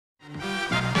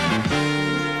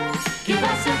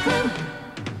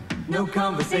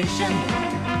conversation,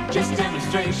 just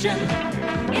demonstration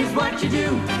is what you do.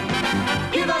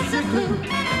 Give us a clue.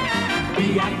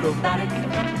 Be acrobatic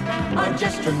or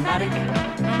just dramatic,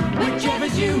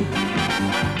 whichever's you.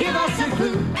 Give us a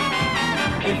clue.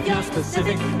 If you're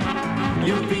specific,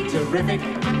 you'll be terrific.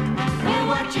 We're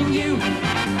watching you.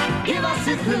 Give us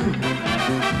a clue.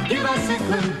 Give us a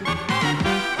clue.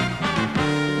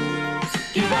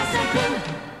 Give us a clue.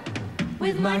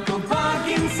 With Michael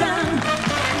Parkinson.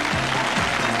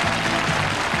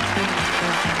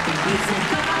 Liza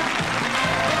Goddard.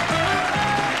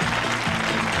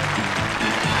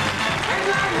 And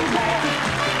Lionel Blair.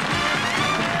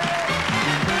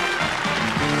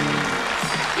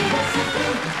 Give us a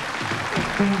clue.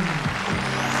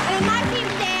 In my team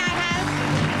today I have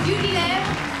Judy Loe,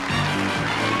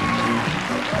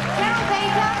 Cheryl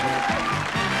Baker,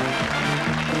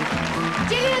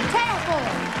 Gillian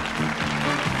Tayleforth.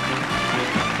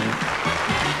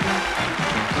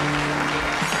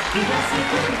 Give us a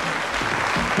clue.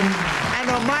 And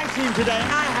on my team today,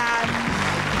 I have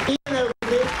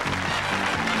Ogilvy,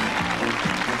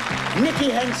 Nicky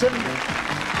Henson,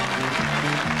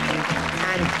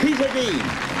 and Peter Dean.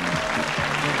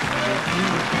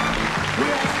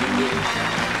 We're asking you.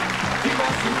 Give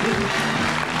us a clue.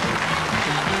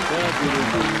 Give us a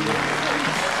clue.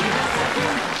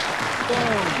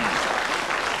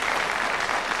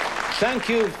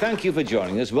 Thank you for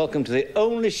joining us. Welcome to the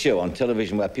only show on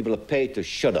television where people are paid to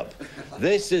shut up.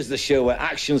 This is the show where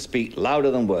actions speak louder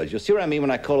than words. You'll see what I mean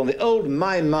when I call him the old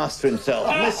mime master himself,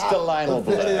 Mr. Lionel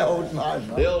Blair. The old mime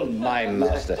master. The old mime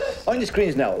master. On your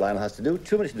screens now, what Lionel has to do.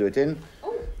 2 minutes to do it in.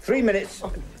 3 minutes.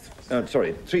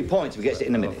 3 points if he gets it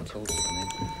in a minute.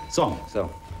 Song. So.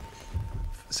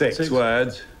 Six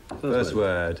words. First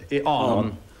word.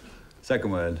 On.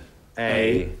 Second word.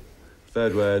 A.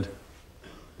 Third word.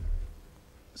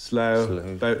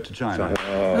 Slow. Boat to China.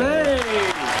 Hey!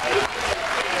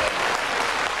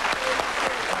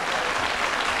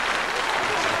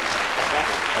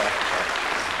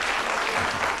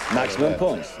 Maximum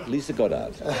points. Liza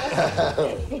Goddard.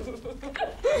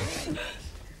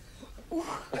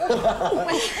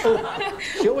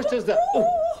 She always does that.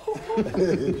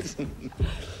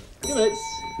 2 minutes.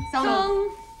 Song.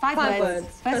 Five words.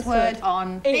 First word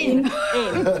on in.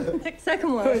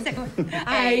 Second word.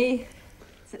 A.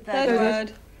 Third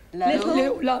word. Little.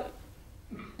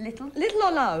 Little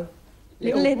or low?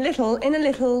 Little. In a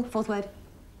little. Fourth word.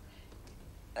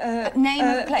 Name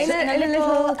of place. In a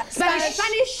little.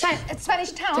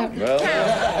 Spanish town. Well done.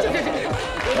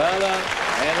 Well done.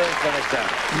 And then finish down.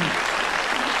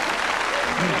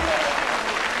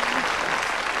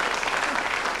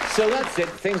 So that's it.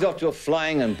 Things off to a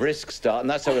flying and brisk start, and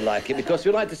that's how we like it, because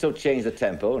we like to sort of change the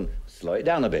tempo and slow it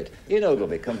down a bit. Ian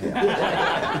Ogilvy, come here.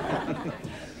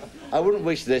 I wouldn't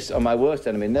wish this on my worst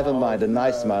enemy, never mind a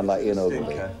nice man like Ian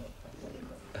Ogilvy.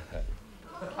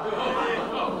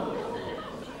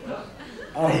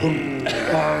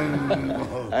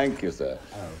 Thank you, sir.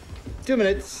 2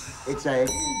 minutes. It's a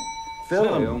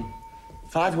film.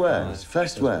 5 words.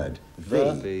 First word.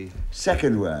 The.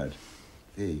 Second word.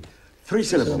 The. 3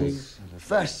 syllables.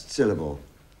 First syllable.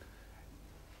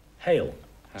 Hail.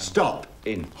 Stop.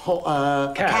 In.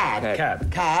 Cab.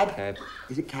 Cab.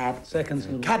 Is it cab? Second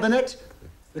syllable. Cabinet.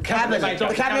 The cabinet.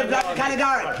 The cabinet of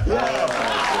category.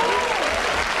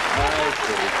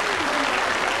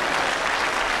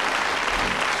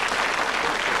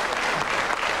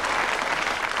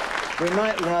 We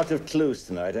might run out of clues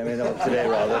tonight, I mean, or today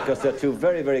rather, because they're two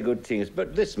very, very good teams.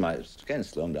 But this might, again,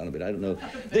 slow them down a bit, I don't know.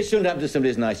 This shouldn't happen to somebody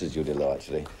as nice as Judy Loe,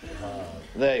 actually.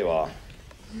 There you are.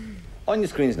 On your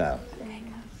screens now.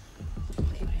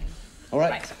 All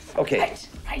right? Okay.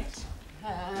 Right.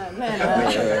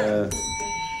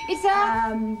 It's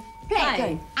a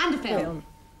play and a film.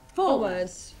 4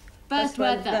 words. First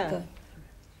word, the.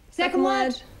 Second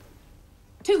word,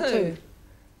 two.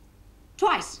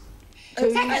 Twice.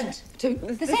 Second.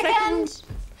 The second.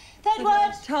 Third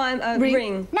word. Time.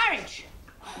 Ring. Marriage.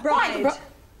 Bride.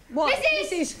 What?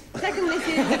 Mrs. Second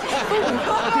Mrs.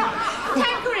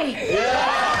 Tankery.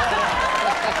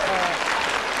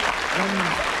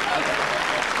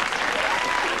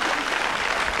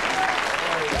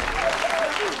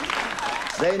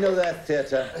 They know their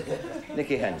theatre.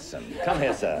 Nicky Henson. Come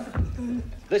here, sir.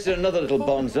 This is another little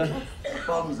bonza.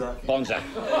 Bonza.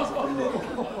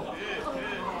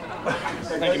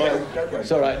 Thank you, Michael.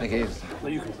 It's all right, Nicky.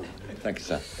 Thank you,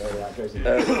 sir.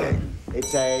 Okay.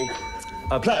 It's a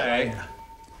play.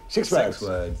 6 words. 6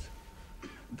 words.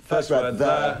 First word,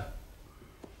 the.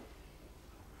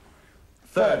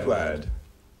 Third word.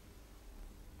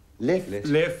 Lift.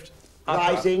 Lift.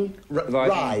 Rising.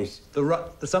 Rise. The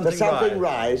something The something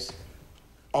rise. rise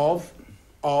of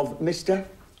Mr.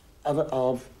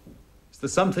 of. It's the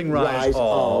something rise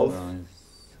of.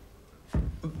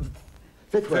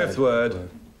 Fifth word. Word.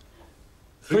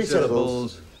 Three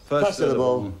syllables. First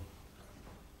syllable.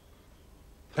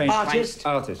 Paint. Artist.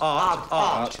 Artist. Art.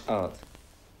 Art.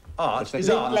 Is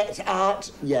art. Let's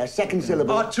art. Yeah, second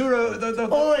syllable. Arturo.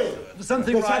 Oi. The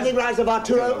something The rise. something rise of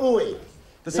Arturo Ui.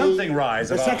 The something rise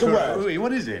the of second Arturo. word. Ui,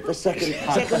 what is it? The second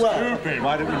word. Stupid.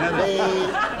 Why don't we know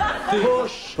that? The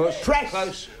push.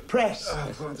 Press. Press.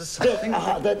 Stick. We I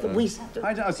don't know.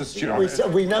 It's a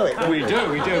stupid. we know it. We do.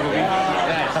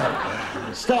 Yes.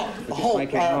 Stop. Hold.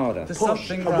 make it harder. The Push.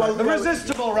 something rise. The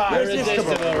resistible rise.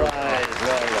 Irresistible rise.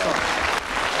 Well done.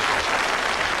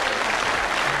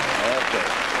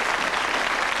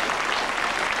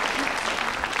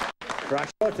 Crash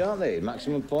short, aren't they?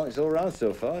 Maximum points all round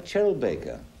so far. Cheryl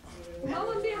Baker. That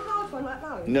wouldn't be a hard one like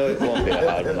those. No, it won't be a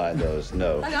hard one like those,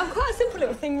 no. I know, I'm quite a simple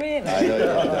little thing, really. I know you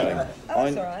are, darling.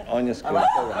 That's all right. On your screen.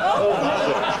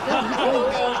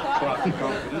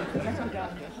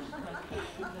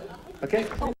 Okay.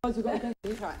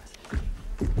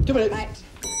 2 minutes. Right.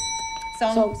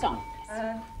 Song.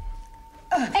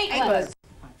 8 words.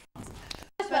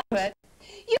 First word.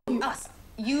 You. Us.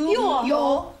 You.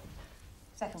 Your.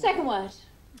 Second word.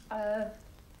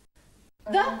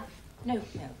 The. No.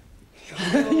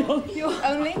 You're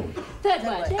only. Third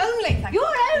word. Only. Thank you.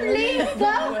 You're only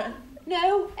the.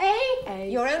 No. A.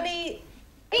 You're only.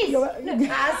 Is.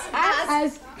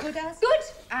 As. Good as. Good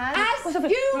as.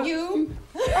 You.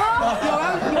 You're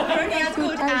only as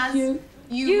good as.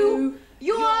 You.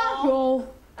 You are.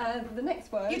 The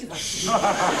next word. Beautiful. As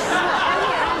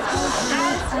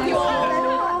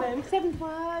your. Seventh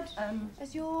word.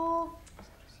 As your.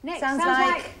 Next. Sounds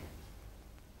like.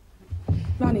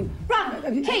 Running. Run.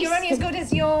 Okay, you're only as good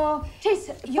as your.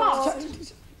 Your.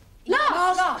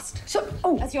 Last. So,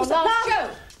 As your last show.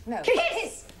 No.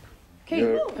 Kiss.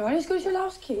 You're only as good as your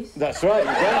last kiss. That's right, you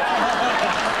got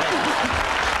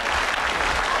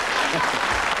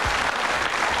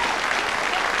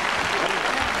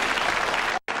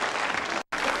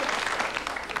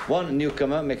it. One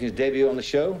newcomer making his debut on the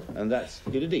show, and that's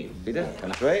Judy Loe. Peter,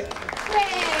 come straight.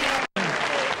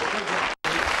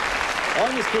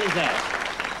 On your screens now.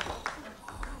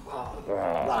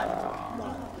 Right.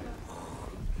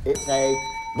 It's a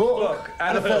book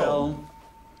And a film.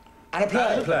 and a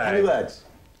play. And a play. How many words?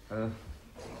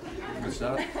 Good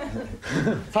start.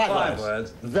 5 words.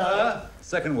 words. The.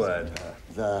 Second word.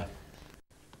 The.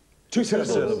 2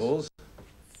 syllables. Syllables.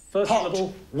 First Hot.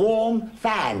 syllable. Warm.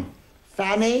 Fan.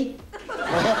 Fanny.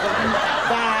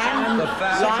 Fan. The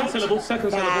fan. Light. Second syllable.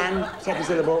 Fan. Second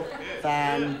syllable.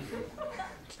 Fan.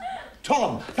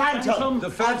 Tom. Phantom. The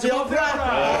At Phantom the of the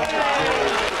Opera.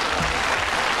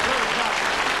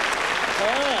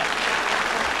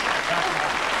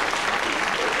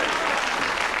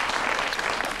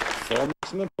 Four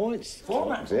maximum points. 4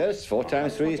 maximum. Yes, 4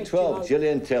 times 3 is 12.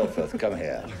 Gillian Tayleforth, come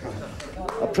here.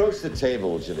 Approach the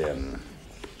table, Gillian.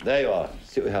 There you are.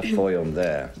 See what we have for you on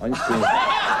there. On your screen.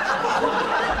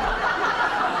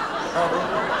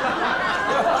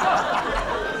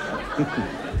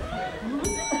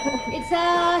 It's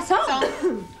a song.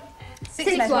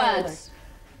 6 words.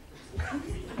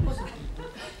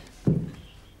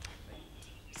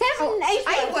 7,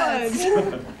 8 words.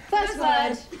 First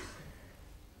word.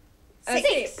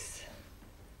 6.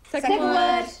 Second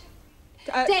word.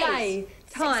 Day.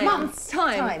 Time. Months.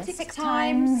 Time. 6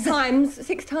 times. Times.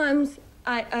 6 times.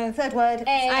 Third word.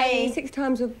 A. 6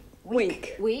 times a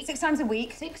week. 6 times a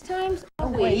week. 6 times a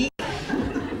week.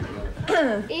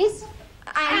 Is.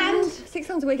 And 6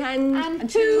 times a week and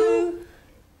 2.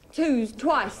 Twos.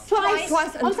 Twice.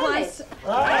 Twice and On twice.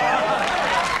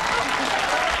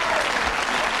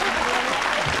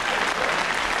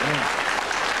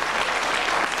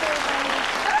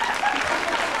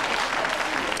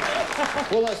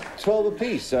 Well, that's 12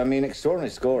 apiece. I mean, extraordinary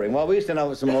scoring. While we still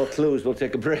have some more clues, we'll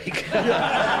take a break.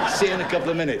 See you in a couple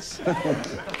of minutes.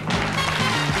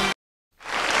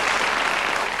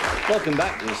 Welcome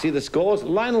back. You see the scores.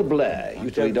 Lionel Blair. You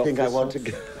I don't think I want to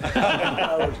go.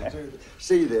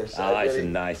 See this. Ah, it's a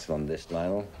nice one, this,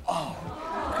 Lionel.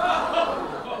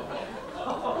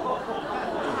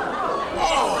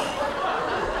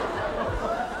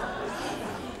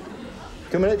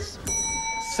 2 minutes.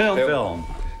 Film.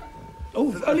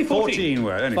 Oh, only 14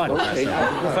 word. Only Fine. 14.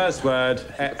 The first word.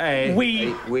 A.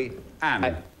 We.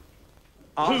 An.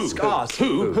 Ask. Who? Ask.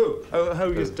 Who? Oh,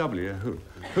 who is W? Who?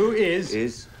 Who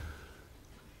is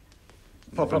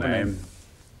proper name?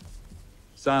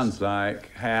 Sounds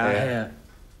like hair.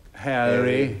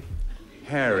 Hairy.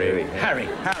 Harry. Harry.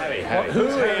 Who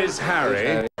is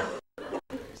Harry?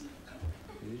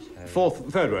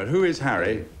 Third word. Who is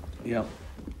Harry? Yeah.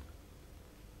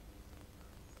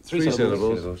 Three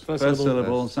syllables. First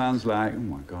syllable sounds like, oh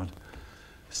my God.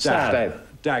 Stab.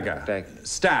 Dagger.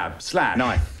 Stab. Slash.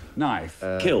 Knife.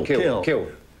 Kill. Kill.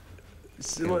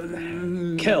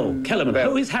 Kellerman.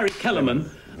 Who is Harry Kellerman,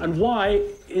 and why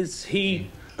is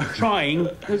he trying,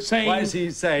 saying... Why is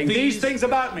he saying these things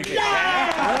about me? He said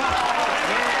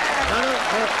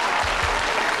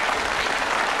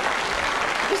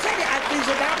it had things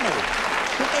about me.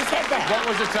 They said that. What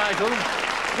was the title?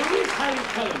 Who is Harry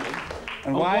Kellerman?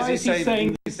 And why is he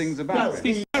saying these things about me?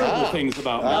 These terrible things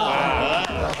about me.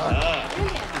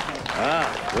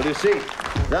 Well, you see,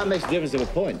 that makes a difference of a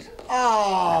point.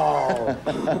 Oh!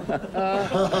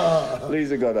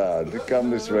 Liza Goddard, come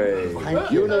this way.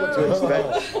 You know what to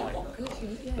expect.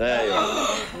 There you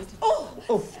are.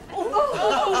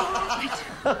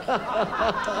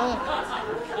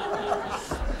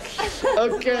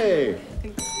 Okay.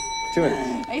 2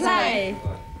 minutes. Play.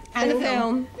 And a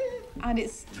film. And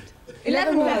it's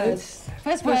 11 words.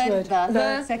 first word,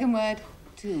 the second word,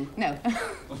 two. No.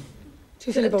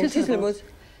 Two syllables. Two syllables.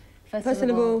 First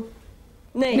syllable.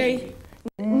 Knee.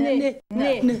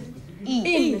 In.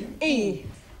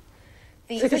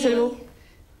 Second syllable.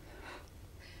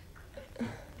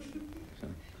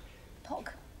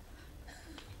 Pock.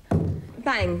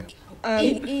 Bang.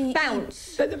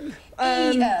 Bounce. Earth.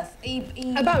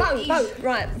 A boat.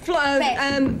 Right.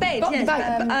 Bed. Yes.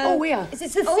 Yeah. Is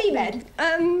it a seabed?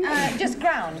 Just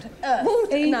ground. Earth.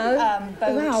 Water. No.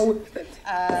 Boat.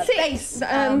 Base.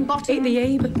 Bottom.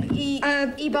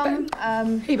 E-bomb.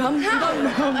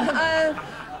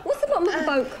 What's the bottom of the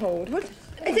boat called? What?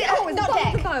 Is it? Oh, it's not the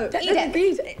bottom deck. of the boat.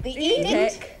 The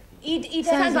E-deck.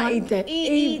 Sounds like E-deck.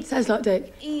 Sounds like deck.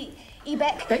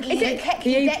 Ebeck.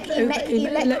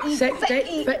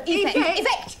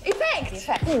 Effect.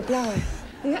 Oh, blimey.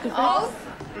 Of.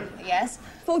 Yes.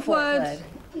 Fourth word.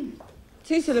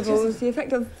 Two syllables. The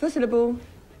effect of first syllable.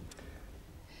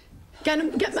 Gamma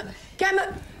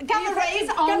rays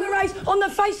on the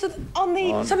face of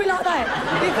something like that.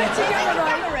 The effect of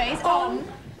Gamma rays on.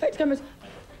 Effect gamma.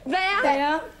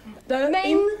 There. The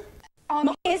men.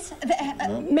 Is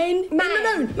men. Man in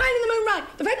the moon. Man in the moon. Right.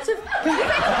 The effect of gamma rays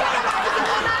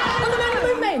on the man in the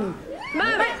moon. Men.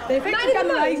 Man. The effect of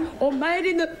gamma rays on man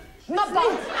in the. Not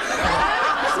both.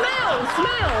 Smell.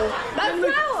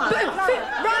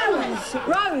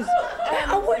 Rose.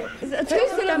 Two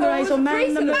syllables. Or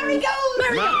marigold.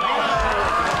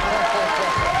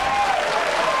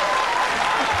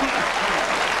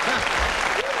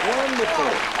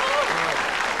 Wonderful.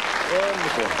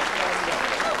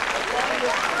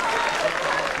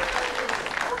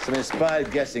 Some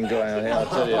inspired guessing going on here, I'll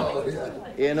tell you.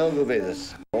 Ian Ogilvy,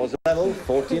 this was a level,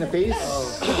 14 apiece.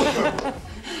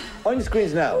 On your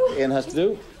screens now, Ian has to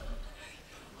do.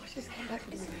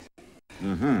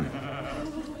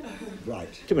 Right.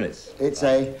 2 minutes. It's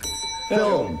a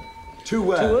film. 2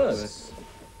 words. 2 words.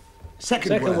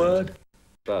 Second word.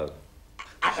 Bow.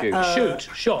 Shoot.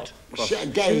 Shot.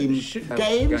 Games.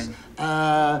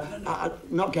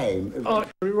 Not game.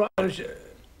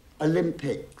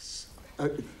 Olympics.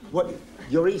 What?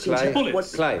 You're eating...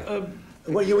 Clay.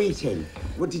 What are you eating?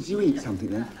 What did you eat? Something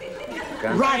then?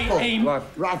 Rifle.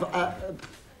 Rifle.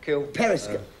 Kill.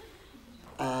 Periscope.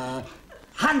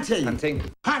 Hunting.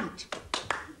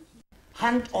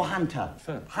 Hunt or hunter?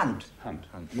 Hunt.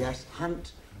 Yes,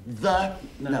 hunt.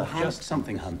 No, hunt. Just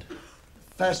something hunt.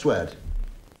 First word.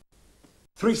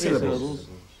 3 syllables.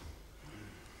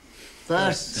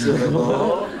 First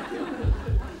syllable.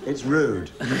 It's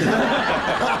rude.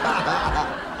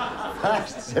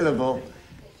 First syllable.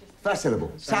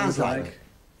 Sounds like.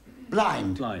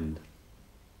 Blind.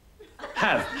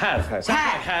 Have.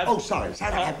 Oh, sorry.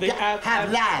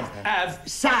 Have lad.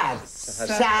 Sav.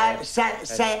 Save.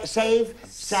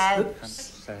 Sav.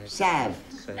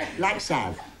 Like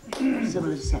salve.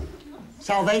 Similar to salve.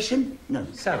 Salvation? No.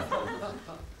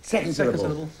 Second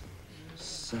syllable.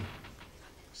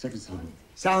 Second syllable.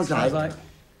 Sounds like.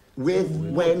 With,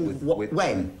 when.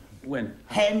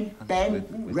 Hen, ben,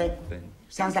 red.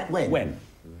 Sounds like when. When.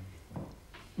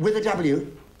 With a W.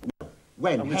 No.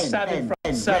 When. Hen,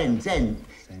 ben, zen, ten.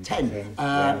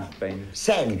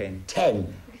 Sen,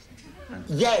 ten.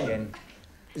 Yen.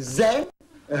 Zen.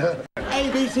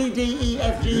 A, B, C, D, E,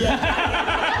 F, G, H,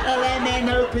 L, M, N,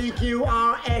 O, P, Q,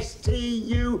 R, S, T,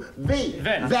 U, V.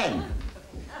 Then.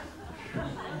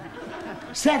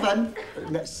 7.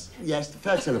 Yes, the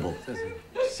first syllable.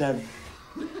 7.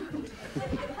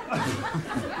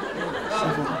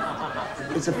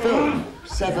 It's a film.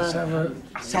 Sever.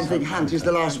 Something hunt is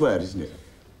the last word, isn't it?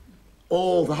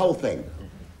 All the whole thing.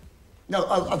 No,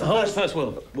 of The whole first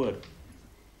word.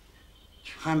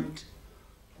 Hunt.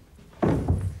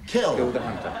 Kill. Kill the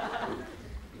hunter.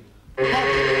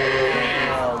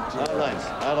 Outlines.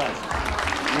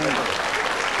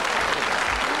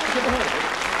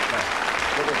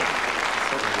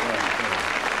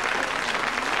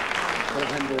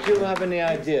 Do you have any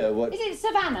idea what... Is it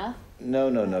savannah? No.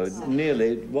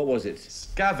 Nearly. What was it?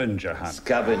 Scavenger hunt.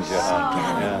 Scavenger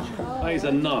hunt. Yeah. Oh, he's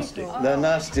a nasty. The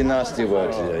nasty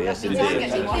word. Yes, indeed.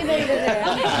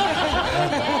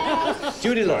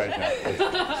 Judy Loe.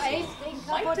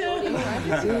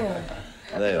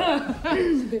 There you are.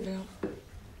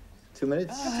 2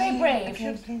 minutes. Very brave.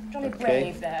 Jolly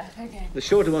brave there. Okay. The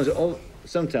shorter ones are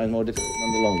sometimes more difficult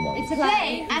than the long ones. It's a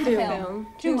play and a film.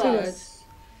 Two words.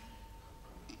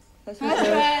 First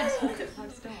word.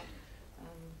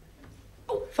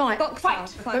 Fight.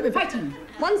 Fighting.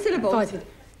 One syllable. Fighting.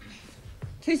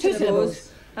 Two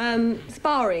syllables.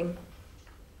 Sparring.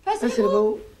 First First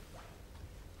syllable. syllable.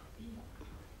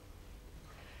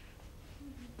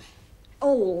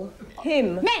 All.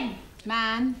 Him. Men.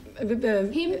 Man. Him.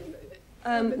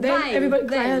 Then everybody.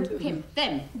 Them. Him.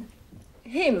 Them.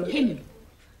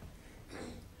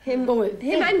 Him. Boy.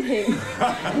 Him and him.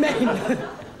 Men.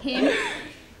 Him.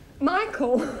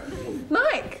 Michael.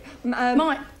 Mike.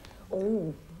 Mike.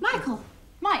 Oh. Michael.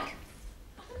 Mike.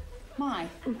 My.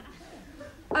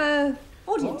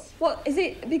 Audience. What is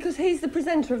it? Because he's the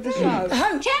presenter of the show.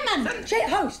 Host. Chairman.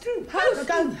 Host.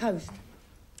 Go host.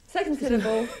 Second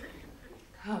syllable.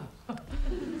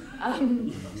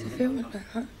 It's a film about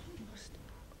host.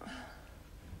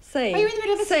 Sea. Are you in the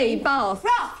middle of a sea? scene? Bath.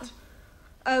 Raft.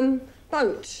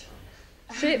 Boat.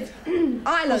 Ship.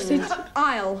 Island.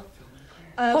 Isle.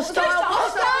 Hostile.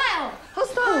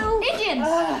 Indians.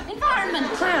 Environment.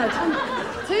 Cloud.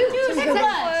 Two Second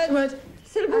word. Word.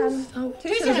 syllables.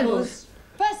 Two syllables.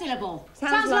 First syllable.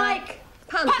 Sounds like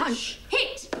punch.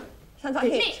 Hit. Sounds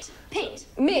like hit. Pit.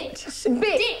 Mitt. Bit.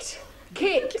 Dit.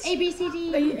 Kit. A, B, C, D,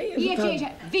 E, F, G, H,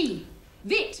 I, V.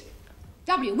 Vit.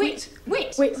 W. Wit. Wit.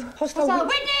 Hostile. Hostile.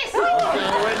 Witness.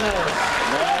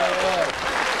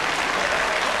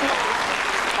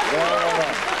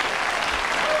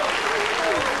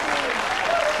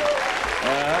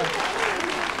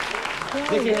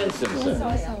 Nicky Henson, sir.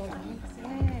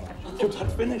 Just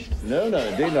had finished. No,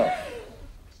 indeed not.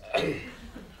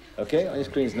 Okay, on your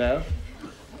screens now.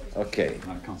 Okay.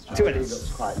 2 minutes.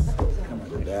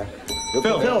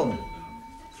 Film.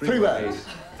 Three words.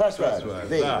 First word.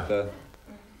 The.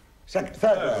 Second.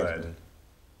 Third word.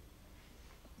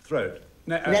 Throat.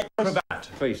 Cravat.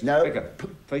 Priest. No.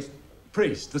 Priest.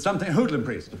 Priest. There's something. Hoodlum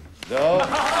priest. No.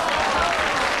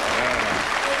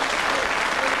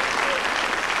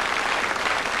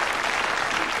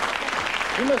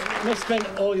 You must spend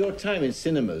all your time in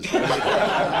cinemas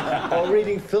or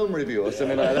reading film review or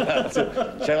something like that.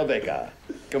 Cheryl Baker,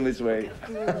 come this way.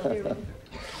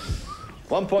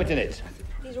 1 point in it.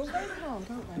 These are all very hard,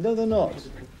 aren't they? No, they're not.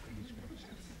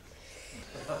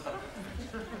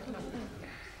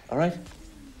 All right.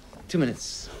 2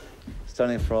 minutes.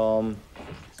 Starting from...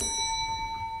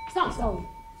 Start song.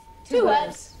 Two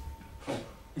words.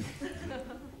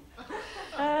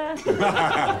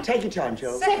 Take your time,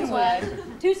 Cheryl. Second word.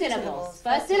 Two syllables.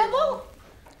 First syllable.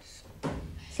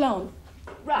 Slant.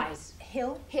 Rise.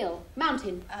 Hill.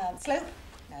 Mountain. Slope?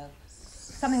 No.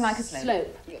 Something like a slope.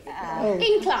 Slope.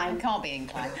 Incline. Can't be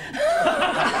incline.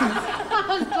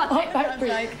 Sounds like,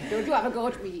 don't you have a go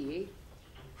at me?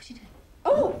 What's she doing?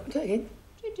 Oh, Do it again.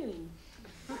 what are you doing?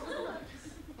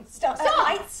 Start.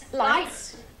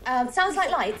 Lights. Sounds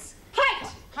like lights.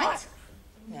 Height.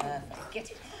 No, get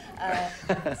it.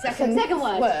 Second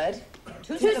word. Word.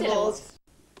 Two syllables.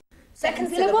 Second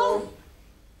syllable.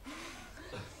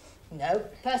 No.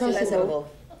 First syllable.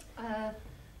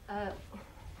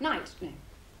 Night. No.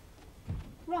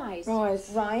 Rise.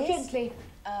 Rise. Gently.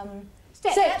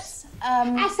 Steps.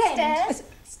 Ascend.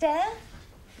 Stair.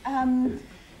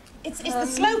 It's the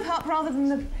slope up rather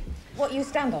than what you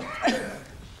stand on.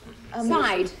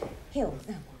 Side. Hill.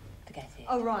 No, forget it.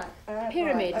 Oh, right.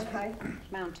 Pyramid. Right, okay.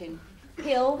 Mountain.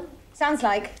 Hill. Sounds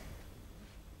like.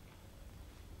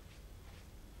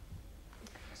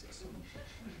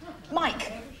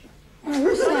 Mike.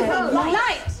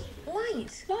 Light.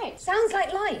 Light. Sounds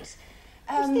like light.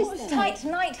 What's this then? Tight,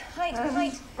 night, height.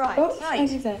 Right. Oh, Right.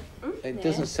 thank you there. It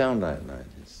doesn't sound like night.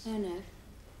 It's... No.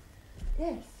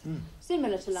 Yes.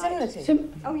 Similar to light. Similar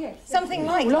to. Oh, yes. Something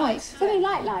like light. Something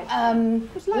like light.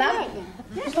 What's like Lamp. light then?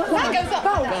 That goes up.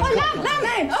 Oh, lamp.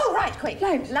 Lamp. Oh, right, quick.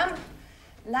 Lamp.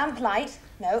 Lamp light.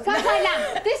 No. Sounds like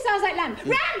lamb. This sounds like lamb.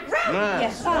 Ram! Ram.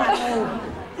 Yes.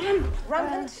 Ram.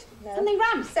 Rampant. No. Something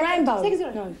ram. Rambo.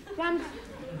 No. Ram.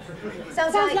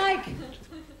 Sounds like...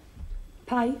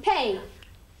 Pay. Pay.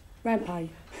 Rampay.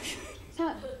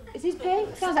 Is this pay?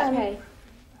 Sounds like pay.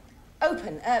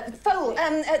 Open. Fold.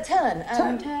 Turn.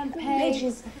 Turn. Pay.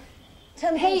 Pages.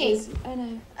 Turn Paying. pages.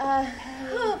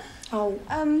 Oh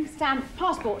no. Stamp.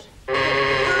 Passport.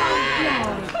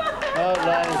 Oh,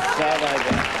 nice. Sound like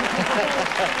that.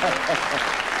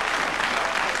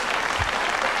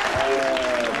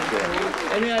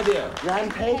 Any idea?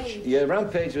 Rampage? Yeah,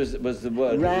 rampage was the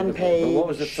word. Rampage. But what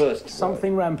was the first?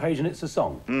 Something rampage, and it's a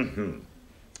song. Mm-hmm.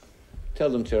 Tell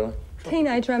them, Cheryl.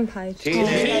 Teenage Rampage.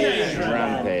 Teenage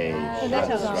Rampage.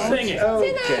 Sing it.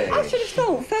 Okay. I should have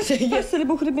thought. First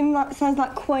syllable could have been like, sounds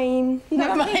like Queen. You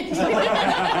know, like...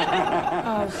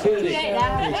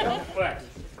 Correct.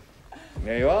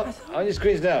 There you are. On your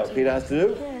screens now. Peter has to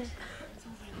do.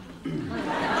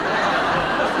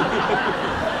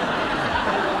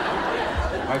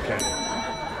 Okay.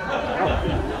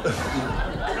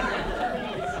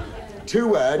 2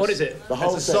 words. What is it? The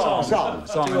whole It's a thing. song. Song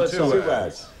Two and words. two 2 words.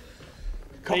 words.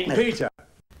 Cockney. Peter.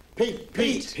 Pete.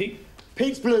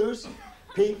 Pete's Blues.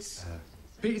 Pete's.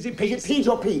 Is it Is Pete? it Pete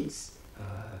or Pete's?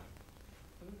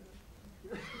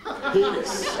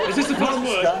 Pete's. Is this the first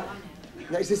word? Monster.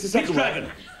 No, is this the second word?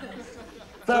 Dragon.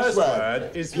 First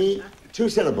word is Pete. 2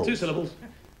 syllables. 2 syllables.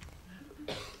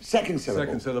 Second syllable.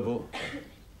 Second syllable.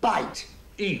 Bite.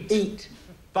 Eat. Eat.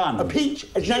 Fun. A peach.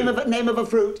 A name of a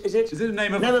fruit. Is it? Is it the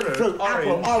name of name a of a fruit? fruit?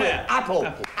 Apple. Orange. Orange. Pear. Apple.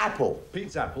 Apple. Apple.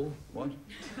 Pete's apple. What?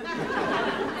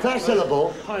 First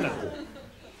syllable. Pineapple.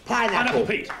 Pineapple. Pineapple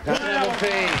Pete. Pineapple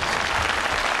Pete.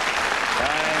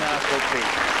 Pineapple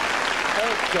Pete.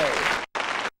 Okay.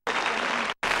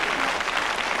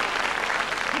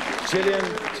 Gillian,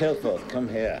 Tayleforth, come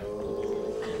here.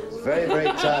 It's very, very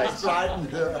tight.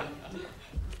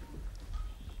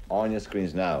 On your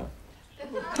screens now.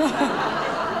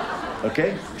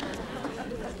 Okay?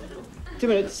 2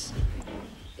 minutes.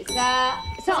 It's a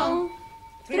song.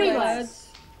 3 words.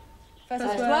 First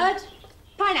First word.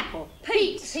 Pineapple.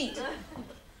 Pete.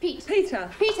 Pete. Peter.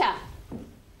 Peter.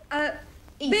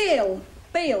 Beale.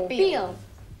 Beale.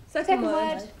 Second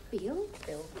word. Beale.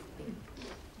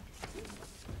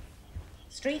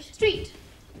 Street.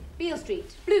 Beale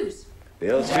Street. Blues.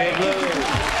 Beale Street Blues.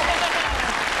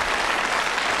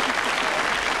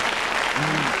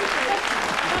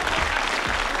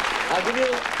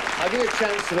 I'll give you a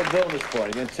chance for a bonus point.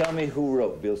 You're going to tell me who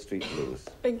wrote Beale Street Blues.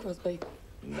 Bing Crosby.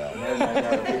 No.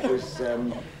 It was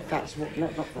Fats.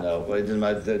 Not Fats. No, well, it doesn't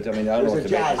matter. I mean, I It don't was want a to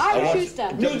jazz. Irish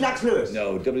Schuster. Need Lax Lewis.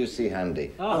 No, W.C.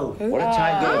 Handy. Oh. What a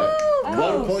tight game.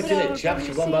 1 point in it, chaps.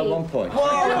 You've won by 1 point. Very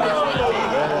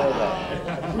well done.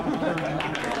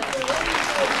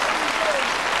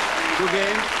 Good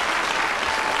game.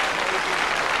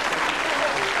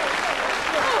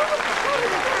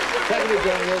 Thank you for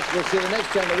joining us. We'll see you the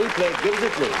next time that we play Give Us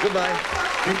a Clue. Goodbye.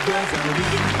 The girls on the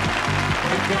weekend,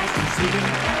 the guys can see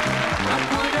a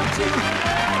point or two.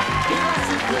 Give us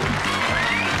a clue.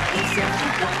 He says she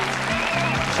don't.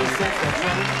 She says that's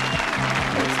right.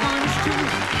 It's honest true.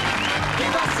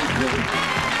 Give us a clue.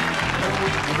 No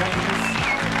way to rain us.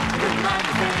 Good mind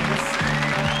to famous.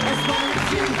 As long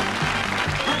as you.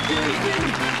 What do you do?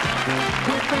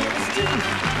 We're famous too.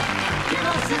 Give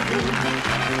us a clue.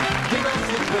 Give us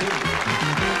a clue.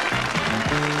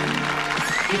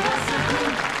 Give us a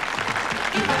clue.